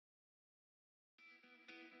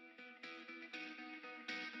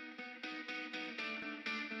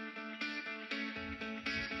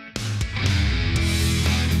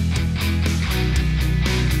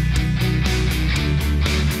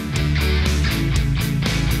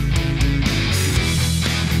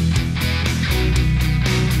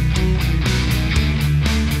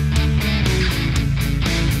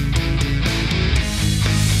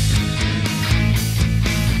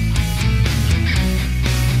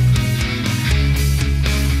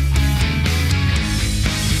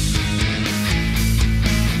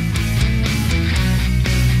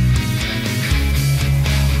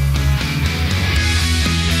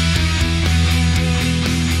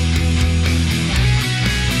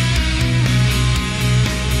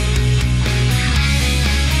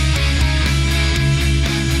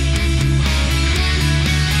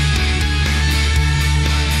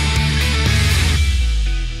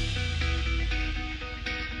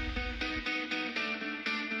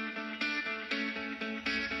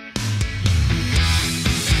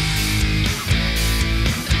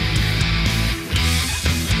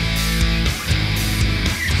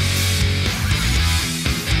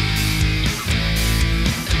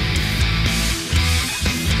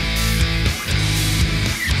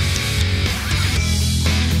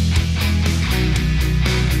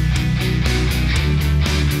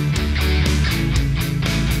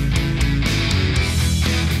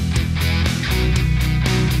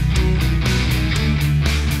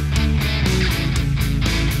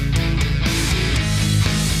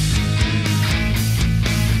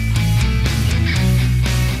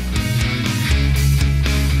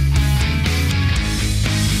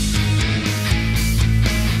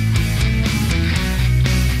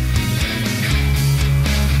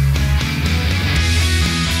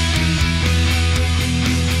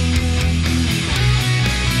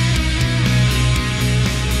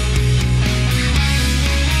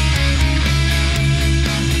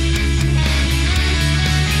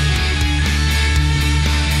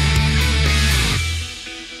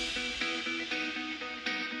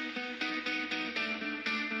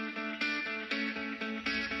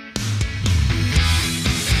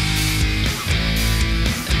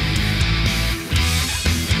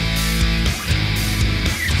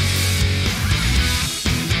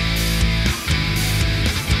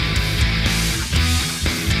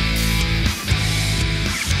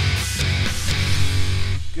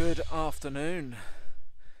afternoon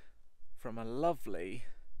from a lovely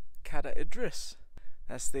Cadair Idris.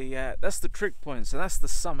 That's the trig point, so that's the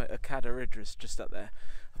summit of Cadair Idris, just up there.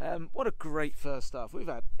 What a great first half. We've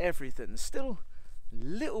had everything. Still a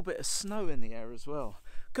little bit of snow in the air as well.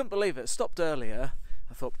 Couldn't believe it. Stopped earlier.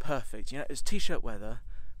 I thought perfect. You know, it was t-shirt weather.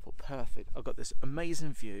 I thought perfect. I've got this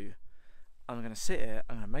amazing view. I'm going to sit here,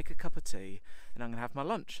 I'm going to make a cup of tea, and I'm going to have my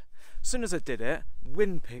lunch. As soon as I did it,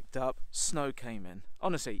 wind picked up, snow came in.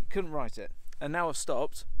 Honestly, you couldn't write it. And now I've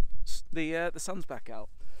stopped, the sun's back out.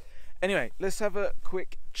 Anyway, let's have a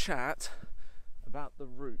quick chat about the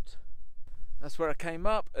route. That's where I came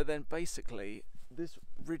up, and then basically this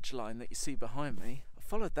ridge line that you see behind me, I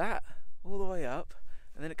followed that all the way up,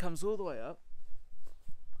 and then it comes all the way up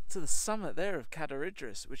to the summit there of Cadair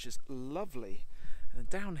Idris, which is lovely. And then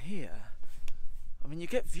down here, I mean, you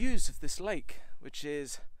get views of this lake, which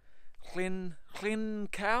is Llyn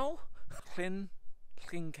Cow.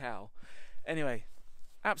 Anyway,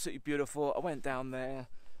 absolutely beautiful. I went down there,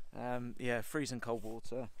 yeah, freezing cold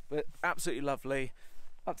water, but absolutely lovely.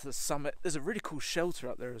 Up to the summit. There's a really cool shelter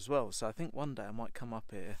up there as well, so I think one day I might come up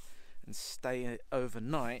here and stay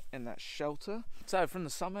overnight in that shelter. So from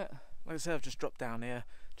the summit, like I said, I've just dropped down here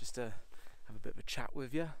just to have a bit of a chat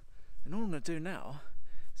with you. And all I'm going to do now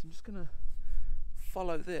is I'm just going to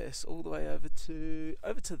follow this all the way over to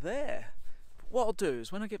there. But what I'll do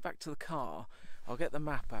is when I get back to the car, I'll get the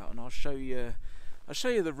map out and I'll show you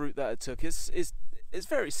the route that I took. It's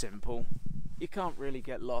very simple. You can't really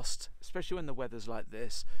get lost, especially when the weather's like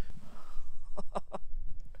this.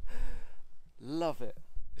 Love it.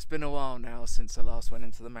 It's been a while now since I last went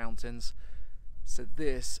into the mountains, so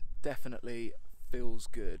this definitely feels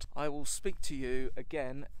good. I will speak to you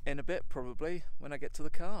again in a bit, probably when I get to the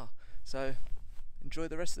car. So enjoy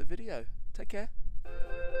the rest of the video. Take care.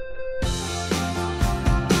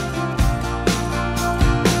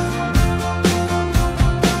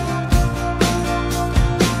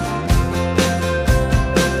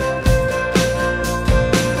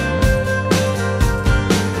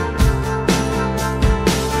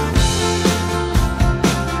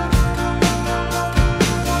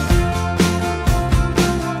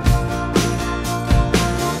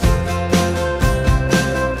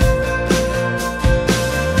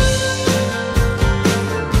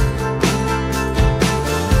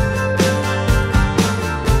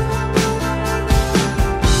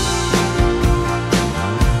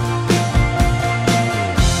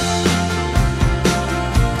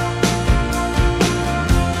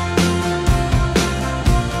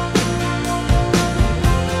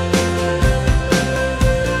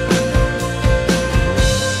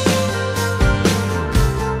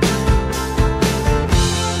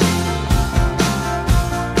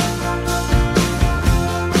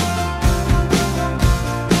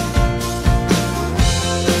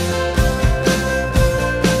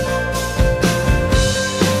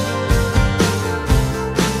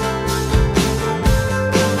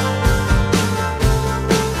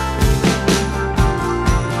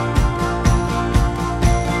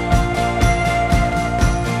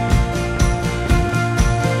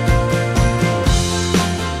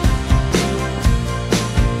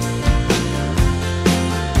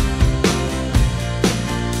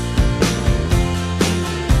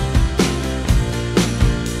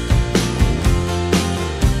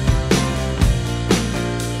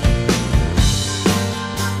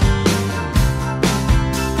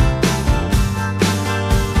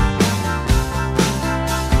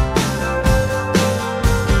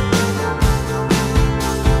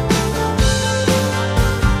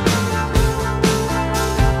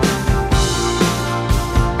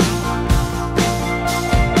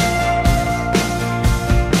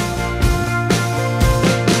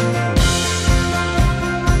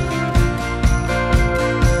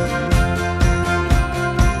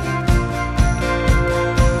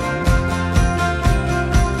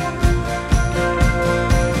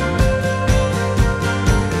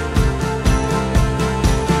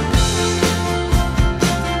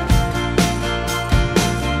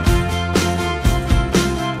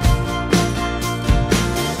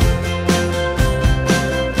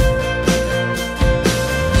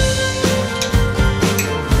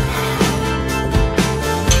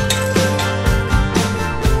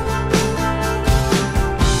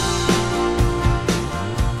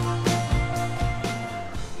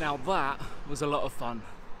 That was a lot of fun.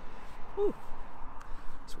 Whew.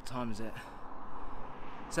 So what time is it?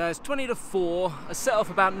 So it's 20 to 4. I set off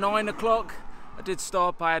about 9 o'clock. I did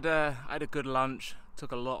stop. I had a good lunch.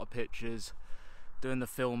 Took a lot of pictures, doing the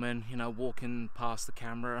filming. You know, walking past the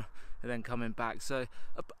camera and then coming back. So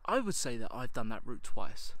I would say that I've done that route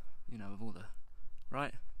twice. You know, with all the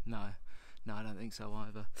right. No, I don't think so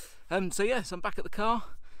either. So yeah, so I'm back at the car.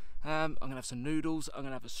 I'm gonna have some noodles, I'm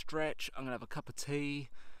gonna have a stretch, I'm gonna have a cup of tea,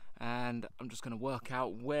 and I'm just gonna work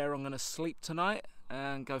out where I'm gonna sleep tonight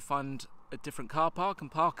and go find a different car park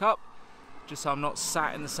and park up, just so I'm not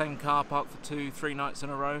sat in the same car park for 2-3 nights in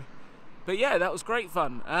a row. But yeah, that was great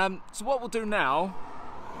fun. So what we'll do now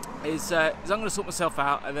is I'm gonna sort myself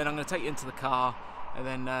out, and then I'm gonna take you into the car, and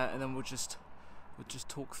then we'll just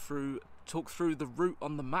talk through the route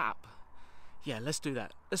on the map. Yeah, let's do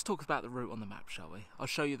that. Let's talk about the route on the map, shall we? I'll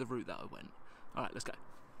show you the route that I went. Alright, let's go.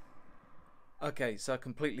 Okay, so I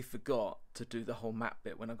completely forgot to do the whole map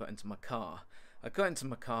bit when I got into my car. I got into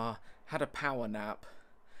my car, had a power nap,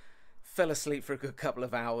 fell asleep for a good couple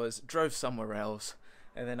of hours, drove somewhere else,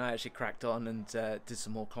 and then I actually cracked on and did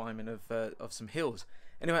some more climbing of some hills.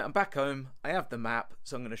 Anyway, I'm back home, I have the map,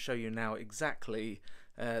 so I'm going to show you now exactly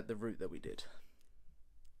the route that we did.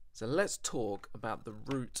 So let's talk about the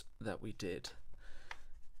route that we did.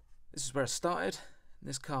 This is where I started, in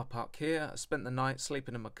this car park here. I spent the night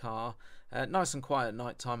sleeping in my car. Nice and quiet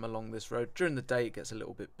night time along this road. During the day it gets a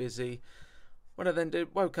little bit busy. What I then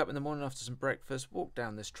did, woke up in the morning after some breakfast, walked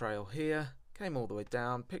down this trail here, came all the way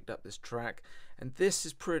down, picked up this track, and this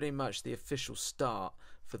is pretty much the official start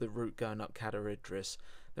for the route going up Cadair Idris.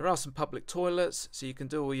 There are some public toilets, so you can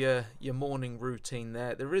do all your morning routine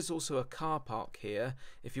there. There is also a car park here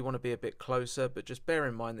if you want to be a bit closer, but just bear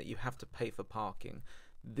in mind that you have to pay for parking.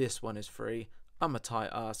 This one is free. I'm a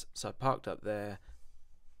tight ass, so I parked up there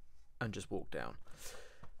and just walked down.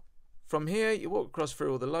 From here, you walk across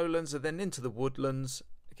through all the lowlands and then into the woodlands.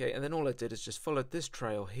 Okay, and then all I did is just followed this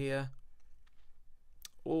trail here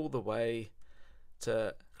all the way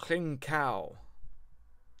to Llyn.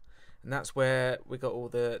 And that's where we got all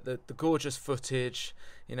the gorgeous footage,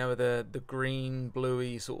 you know, the green,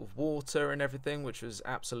 bluey sort of water and everything, which was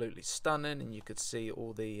absolutely stunning, and you could see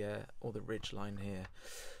all the ridge line here.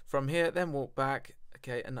 From here, then walk back,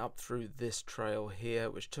 okay, and up through this trail here,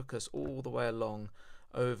 which took us all the way along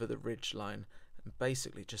over the ridge line, and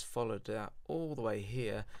basically just followed that all the way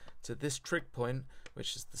here to this trig point,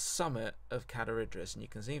 which is the summit of Cadair Idris, and you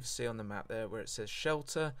can even see on the map there where it says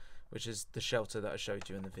shelter, which is the shelter that I showed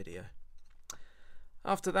you in the video.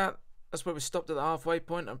 After that, that's where we stopped at the halfway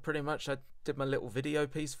point, and pretty much I did my little video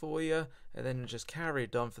piece for you, and then just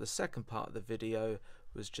carried on for the second part of the video,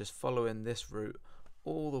 was just following this route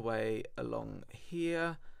all the way along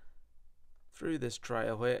here, through this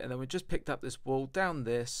trail here, and then we just picked up this wall down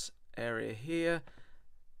this area here,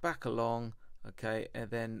 back along, okay, and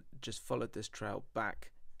then just followed this trail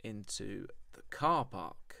back into the car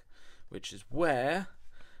park, which is where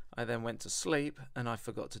I then went to sleep and I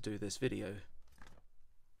forgot to do this video.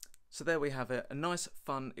 So there we have it, a nice,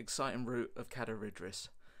 fun, exciting route of Cadair Idris.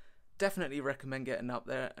 Definitely recommend getting up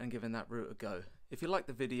there and giving that route a go. If you like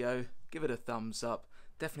the video, give it a thumbs up,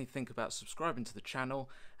 definitely think about subscribing to the channel,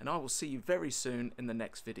 and I will see you very soon in the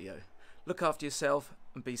next video. Look after yourself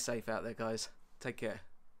and be safe out there, guys. Take care.